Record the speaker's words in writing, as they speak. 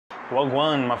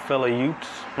Wagwan, my fellow youths,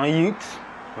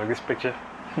 like this picture.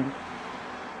 I'm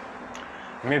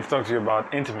here to talk to you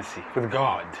about intimacy with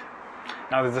God.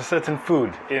 Now, there's a certain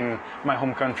food in my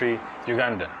home country,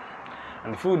 Uganda,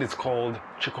 and the food is called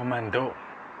chikomando.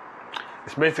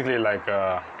 It's basically like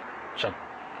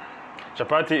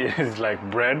chapati is like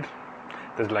bread.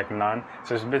 There's like naan,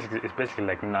 so it's basically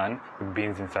like naan with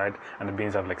beans inside, and the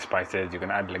beans have like spices. You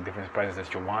can add like different spices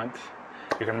that you want.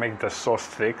 You can make the sauce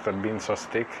thick, the bean sauce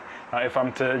thick. Now, if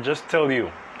I'm to just tell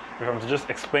you, if I'm to just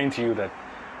explain to you that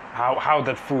how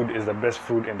that food is the best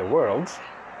food in the world,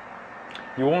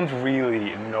 you won't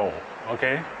really know,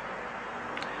 okay?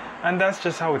 And that's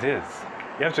just how it is.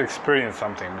 You have to experience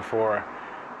something before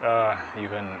you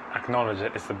can acknowledge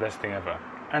that it's the best thing ever.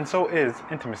 And so is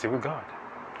intimacy with God.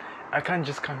 I can't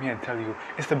just come here and tell you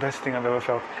it's the best thing I've ever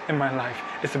felt in my life.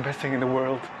 It's the best thing in the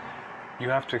world. You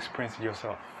have to experience it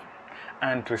yourself.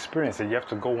 And to experience it, you have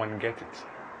to go and get it.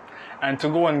 And to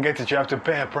go and get it, you have to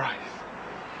pay a price.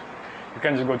 You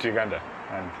can't just go to Uganda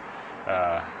and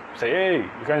say, hey,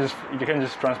 you can't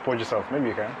just transport yourself. Maybe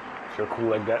you can, if you're cool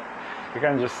like that. You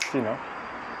can't just,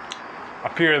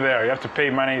 appear there. You have to pay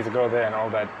money to go there and all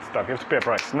that stuff. You have to pay a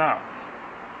price. Now,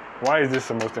 why is this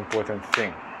the most important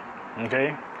thing?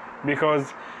 Okay?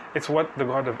 Because it's what the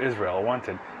God of Israel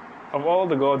wanted. Of all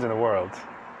the gods in the world,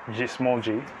 small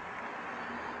g,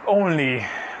 only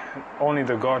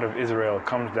the God of Israel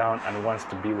comes down and wants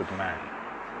to be with man.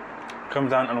 Comes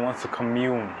down and wants to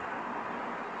commune.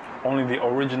 Only the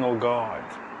original God.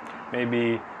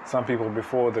 Maybe some people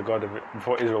before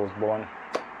Israel was born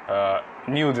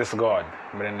knew this God,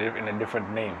 but in a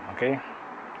different name. Okay.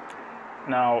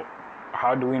 Now,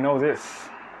 how do we know this?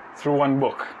 Through one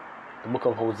book, the book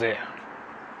of Hosea.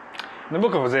 In the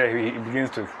book of Hosea, he begins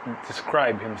to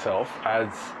describe himself as,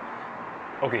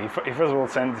 he first of all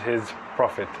sent his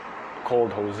prophet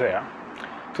called Hosea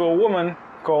to a woman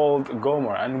called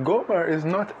Gomer. And Gomer is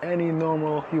not any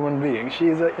normal human being. She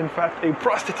is, in fact, a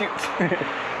prostitute.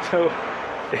 So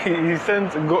he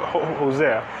sent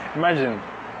Hosea. Imagine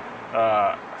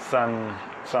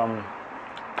some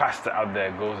pastor out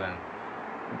there goes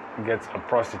and gets a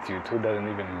prostitute who doesn't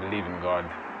even believe in God.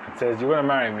 It says, you're going to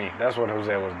marry me. That's what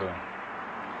Hosea was doing.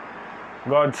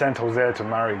 God sent Hosea to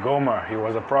marry Gomer. He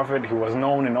was a prophet. He was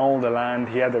known in all the land.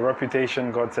 He had a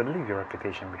reputation. God said, leave your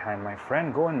reputation behind, my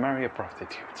friend. Go and marry a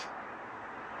prostitute.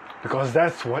 Because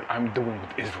that's what I'm doing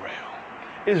with Israel.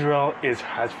 Israel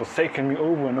has forsaken me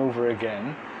over and over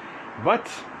again, but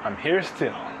I'm here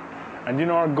still. And you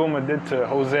know what Gomer did to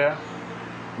Hosea?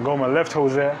 Gomer left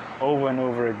Hosea over and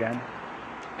over again.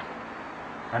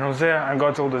 And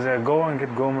God told Hosea, go and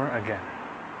get Gomer again.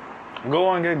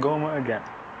 Go and get Gomer again.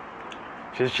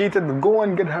 She's cheated, go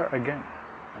and get her again.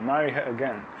 And marry her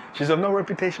again. She's of no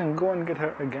reputation, go and get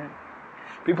her again.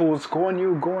 People will scorn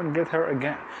you, go and get her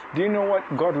again. Do you know what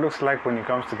God looks like when He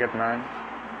comes to get man?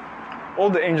 All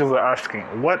the angels are asking,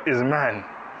 what is man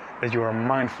that you are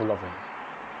mindful of him?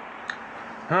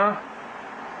 Huh?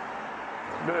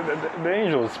 The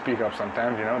angels speak up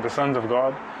sometimes, the sons of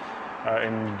God.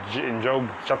 In Job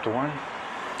chapter 1,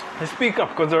 they speak up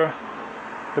because they're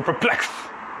perplexed.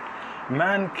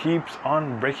 Man keeps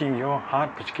on breaking your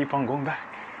heart, but you keep on going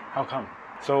back. How come?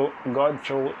 So God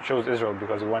chose Israel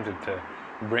because He wanted to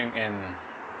bring in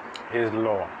His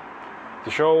law,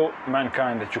 to show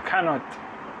mankind that you cannot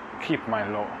keep my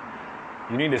law.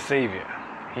 You need a savior.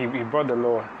 He brought the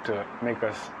law to make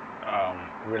us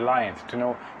reliant,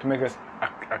 to make us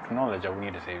acknowledge that we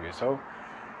need a savior. So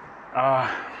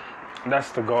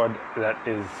that's the God that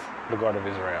is the God of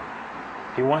Israel.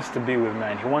 He wants to be with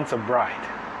man. He wants a bride.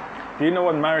 Do you know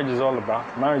what marriage is all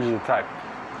about? Marriage is a type.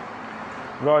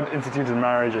 God instituted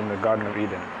marriage in the Garden of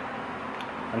Eden.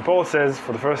 And Paul says,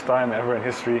 for the first time ever in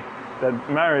history, that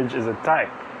marriage is a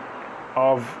type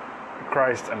of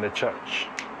Christ and the church.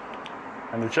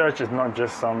 And the church is not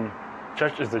just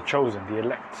church is the chosen, the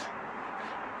elect.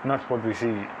 Not what we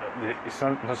see. It's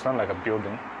not like a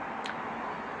building.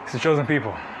 It's the chosen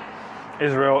people.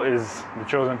 Israel is the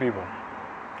chosen people.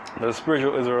 There's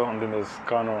spiritual Israel, and then there's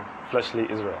carnal, fleshly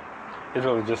Israel.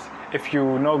 Israel is just, if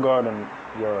you know God and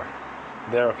you're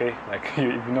there, okay? Like, if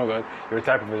you know God, you're a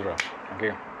type of Israel,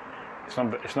 okay?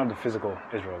 It's not the physical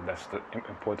Israel that's the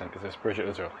important. It's the spiritual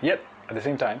Israel. Yet, at the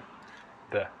same time,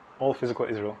 all physical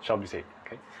Israel shall be saved,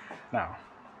 okay? Now,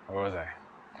 where was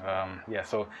I?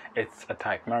 So it's a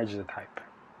type. Marriage is a type.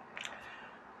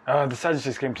 The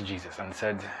Sadducees came to Jesus and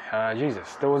said,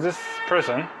 Jesus, there was this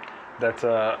person that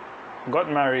got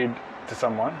married to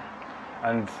someone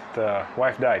and the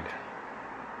wife died.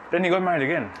 Then he got married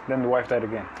again. Then the wife died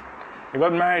again. They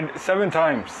got married 7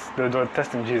 times. They were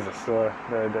testing Jesus. So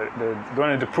they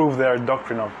wanted to prove their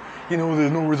doctrine of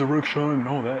there's no resurrection and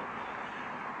all that.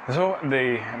 So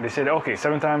they said, okay,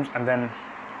 7 times, and then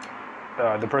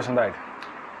the person died.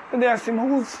 Then they asked him,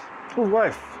 whose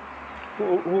wife?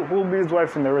 Who will be his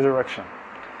wife in the resurrection?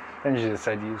 Then Jesus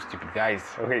said, you stupid guys.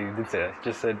 Okay, you did say that. He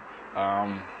just said,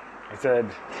 he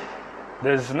said,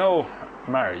 there's no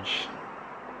marriage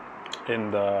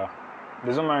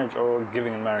there's no marriage or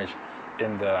giving in marriage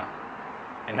in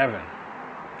heaven.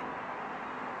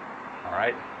 All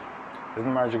right? There's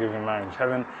no marriage or giving in marriage in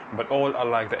heaven, but all are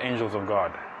like the angels of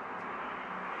God.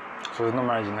 So there's no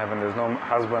marriage in heaven. There's no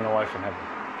husband or wife in heaven.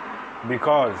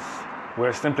 Because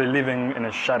we're simply living in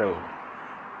a shadow.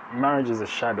 Marriage is a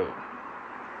shadow.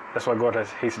 That's why God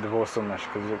hates divorce so much,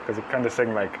 because it's kind of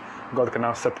saying like God can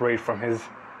now separate from his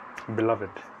beloved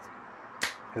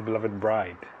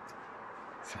bride.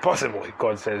 It's impossible.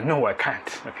 God says, no, I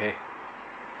can't. Okay,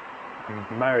 I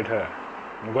married her.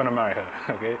 I'm gonna marry her.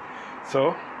 Okay,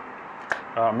 so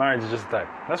marriage is just that.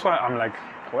 That's why I'm like,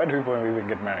 why do people even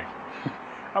get married?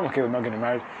 I'm okay with not getting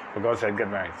married, but God said get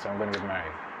married, so I'm gonna get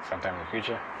married sometime in the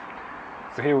future.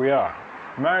 So here we are.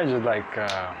 Marriage is like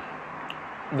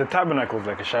the tabernacle is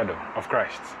like a shadow of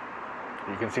Christ.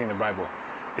 You can see in the Bible.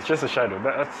 It's just a shadow.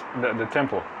 That's the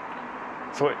temple.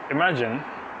 So imagine,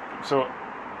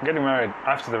 getting married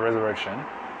after the resurrection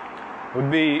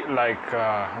would be like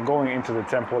going into the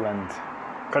temple and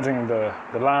cutting the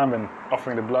lamb and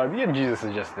offering the blood. Yeah, Jesus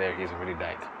is just there. He's already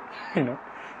died.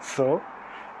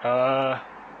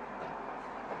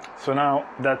 So now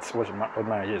that's what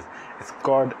marriage is. It's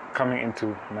God coming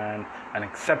into man and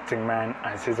accepting man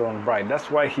as his own bride. That's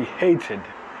why he hated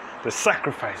the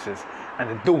sacrifices and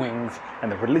the doings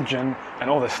and the religion and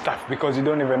all the stuff, because you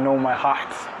don't even know my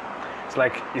heart. It's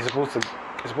like you're supposed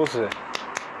to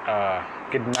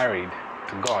get married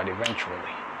to God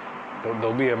eventually.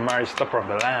 There'll be a marriage supper of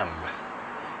the Lamb.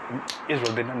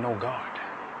 Israel did not know God.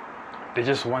 They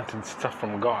just wanted stuff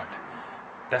from God.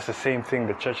 That's the same thing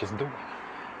the church is doing.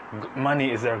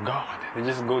 Money is their God. They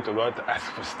just go to God to ask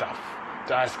for stuff,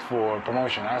 to ask for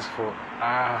promotion, ask for,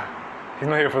 he's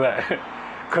not here for that.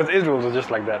 Because Israel was just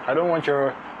like that. I don't want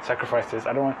your sacrifices.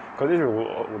 Because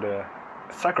Israel would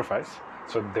sacrifice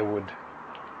so they would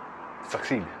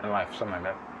succeed in life, something like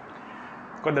that.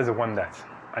 God doesn't want that.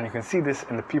 And you can see this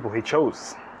in the people he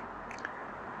chose.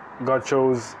 God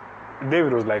chose,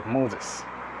 David was like Moses.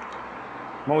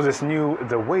 Moses knew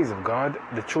the ways of God.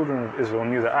 The children of Israel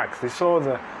knew the acts. They saw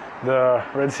the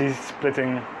Red Sea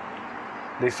splitting.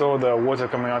 They saw the water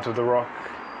coming out of the rock.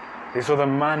 They saw the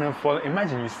manna falling.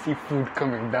 Imagine you see food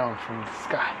coming down from the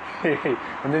sky.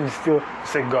 And then you still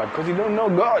say God, because you don't know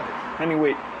God.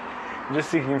 Anyway, you're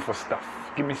just seeking for stuff.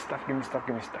 Give me stuff, give me stuff,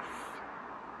 give me stuff.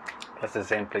 That's the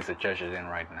same place the church is in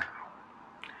right now.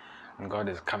 And God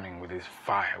is coming with his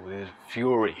fire, with his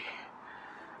fury.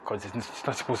 Because it's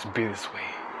not supposed to be this way.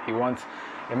 He wants,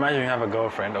 imagine you have a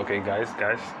girlfriend, okay guys,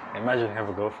 imagine you have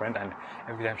a girlfriend and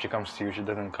every time she comes to you, she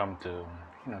doesn't come to,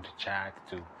 to chat,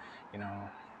 to,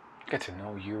 get to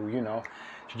know you,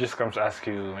 She just comes to ask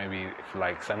you maybe if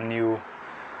like some new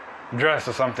dress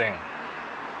or something.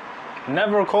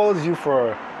 Never calls you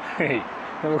for,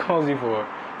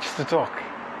 just to talk.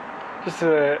 Just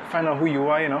to find out who you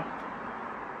are,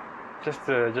 Just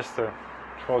to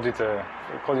call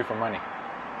you for money.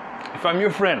 If I'm your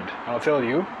friend, I'll tell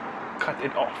you, cut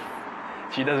it off.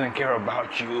 She doesn't care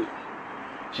about you.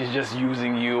 She's just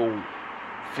using you.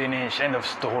 Finish. End of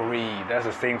story. That's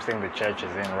the same thing the church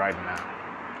is in right now.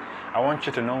 I want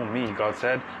you to know me, God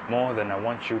said, more than I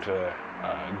want you to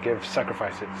give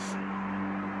sacrifices.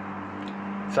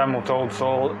 Samuel told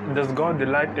Saul, does God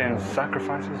delight in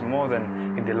sacrifices more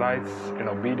than he delights in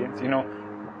obedience?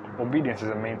 Obedience is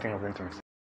the main thing of intimacy.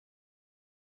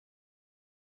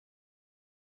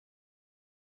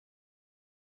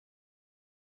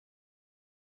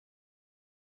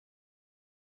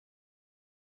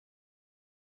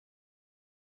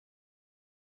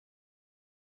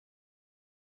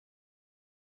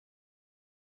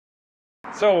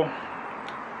 So,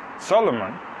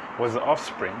 Solomon was the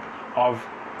offspring of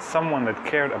someone that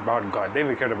cared about God.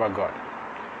 David cared about God.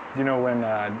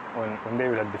 When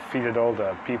David had defeated all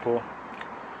the people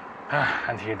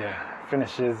and he had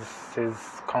finished his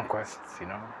conquests,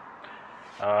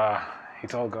 he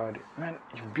told God, man,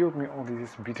 you built me all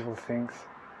these beautiful things.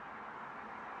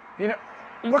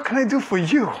 What can I do for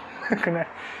you?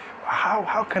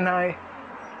 How can I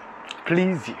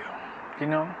please you?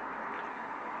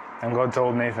 And God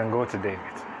told Nathan, go to David.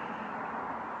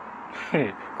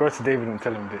 Go to David and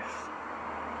tell him this.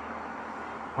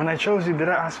 When I chose you, did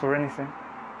I ask for anything?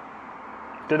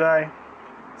 Did I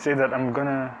say that I'm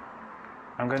gonna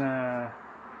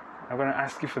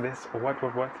ask you for this or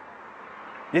what?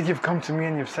 Yet you've come to me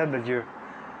and you've said that you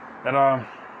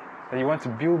want to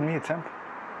build me a temple.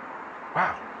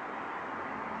 Wow.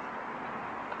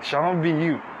 It shall not be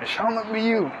you. It shall not be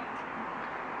you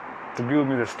to build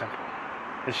me this temple.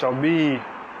 It shall be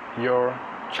your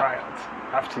child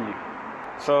after you.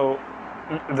 So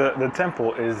the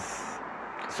temple is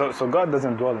so God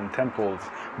doesn't dwell in temples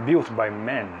built by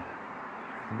men,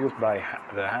 built by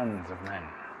the hands of men.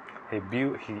 He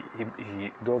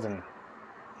dwells in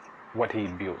what he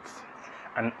builds.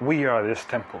 And we are this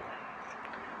temple.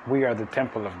 We are the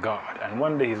temple of God. And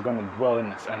one day he's going to dwell in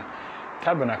us. And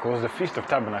Tabernacles, the Feast of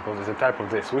Tabernacles, is a type of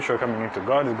this, which we're coming into.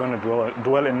 God is going to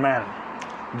dwell in man.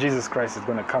 Jesus Christ is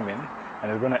going to come in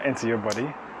and is going to enter your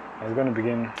body and is going to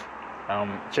begin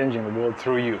changing the world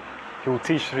through you. He will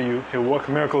teach through you. He will work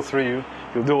miracles through you.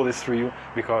 He'll do all this through you,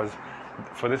 because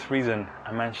for this reason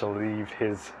a man shall leave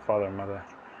his father and mother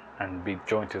and be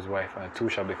joined to his wife, and the two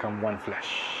shall become one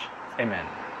flesh. Amen.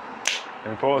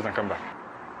 Let me pause and come back.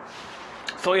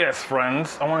 So yes,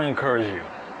 friends, I want to encourage you.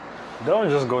 Don't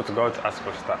just go to God to ask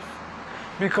for stuff.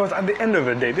 Because at the end of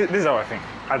the day, this is how I think.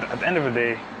 At the end of the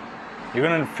day, you're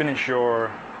going to finish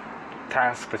your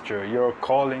task, that your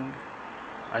calling,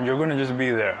 and you're going to just be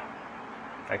there,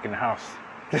 like in the house,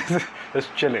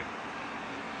 just chilling.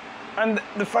 And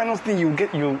the final thing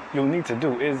you'll need to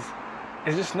do is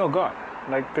just know God.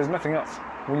 Like, there's nothing else.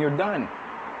 When you're done,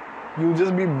 you'll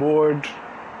just be bored.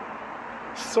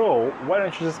 So why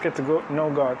don't you just get to go know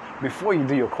God before you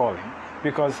do your calling?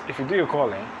 Because if you do your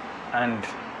calling, and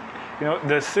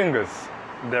there are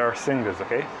singers,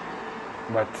 okay,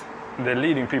 but they're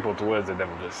leading people towards the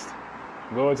devil. Just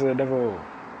go to the devil.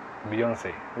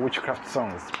 Beyonce, witchcraft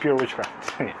songs, pure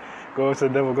witchcraft. Go to the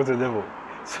devil, go to the devil.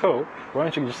 So why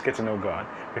don't you just get to know God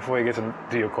before you get to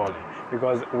do your calling?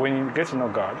 Because when you get to know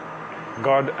God,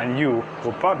 God and you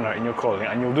will partner in your calling,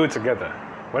 and you'll do it together,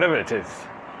 whatever it is.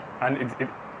 And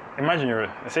imagine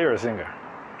say you're a singer.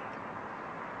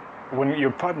 When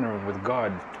you're partnering with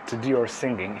God to do your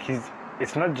singing,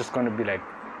 it's not just going to be like,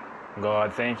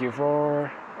 God, thank you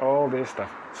for all this stuff.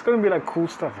 It's going to be like cool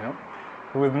stuff,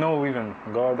 with no even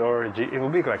God or it will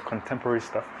be like contemporary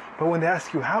stuff. But when they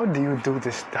ask you, how do you do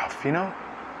this stuff,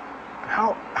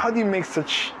 how do you make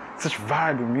such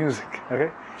vibe with music,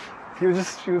 okay? You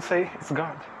say it's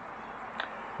God.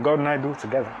 God and I do it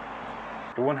together.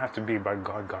 It won't have to be about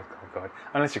God,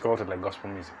 unless you call it like gospel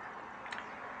music.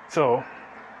 So,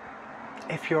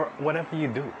 if whatever you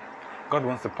do, God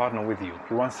wants to partner with you.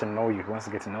 He wants to know you. He wants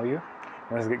to get to know you.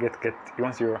 He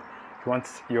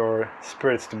wants your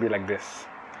spirits to be like this,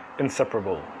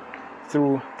 inseparable.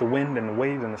 Through the wind and the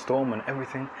waves and the storm and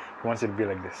everything, he wants you to be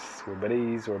like this. We're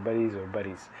buddies, we're buddies, we're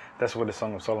buddies. That's what the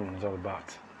Song of Solomon is all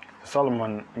about.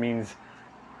 Solomon means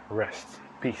rest,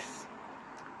 peace.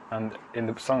 And in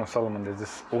the Song of Solomon, there's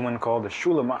this woman called the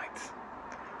Shulamite.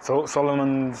 So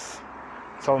Solomon's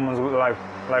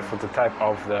life was the type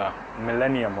of the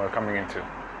millennium we're coming into.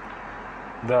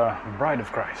 The bride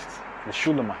of Christ, the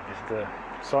Shulamite,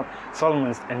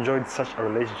 Solomon enjoyed such a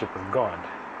relationship with God,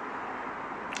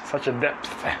 such a depth,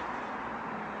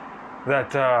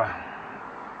 that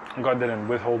God didn't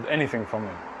withhold anything from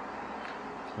him.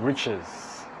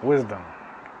 Riches, wisdom,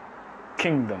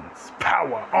 kingdoms,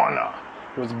 power, honor.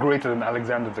 He was greater than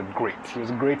Alexander the Great. He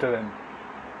was greater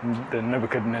than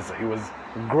Nebuchadnezzar. He was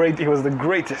great. He was the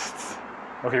greatest.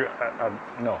 Okay,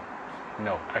 no,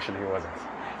 actually he wasn't.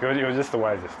 He was just the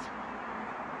wisest.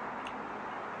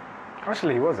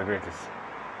 Actually, he was the greatest.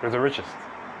 He was the richest.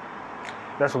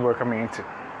 That's what we're coming into.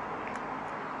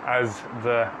 As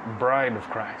the bride of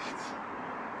Christ.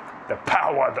 The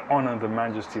power, the honor, the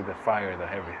majesty, the fire,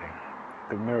 the everything.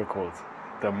 The miracles,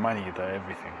 the money, the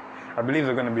everything. I believe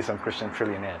there are going to be some Christian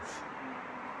trillionaires.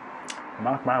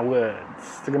 Mark my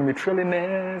words. They're going to be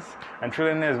trillionaires. And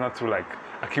trillionaires not through like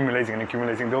accumulating.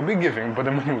 They'll be giving, but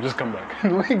the money will just come back.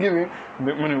 They'll be giving,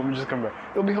 the money will just come back.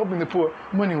 They'll be helping the poor,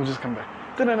 money will just come back.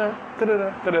 Da-da-da,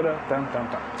 da-da-da, da-da-da,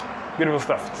 dum-dum-dum. Beautiful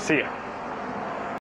stuff. See ya.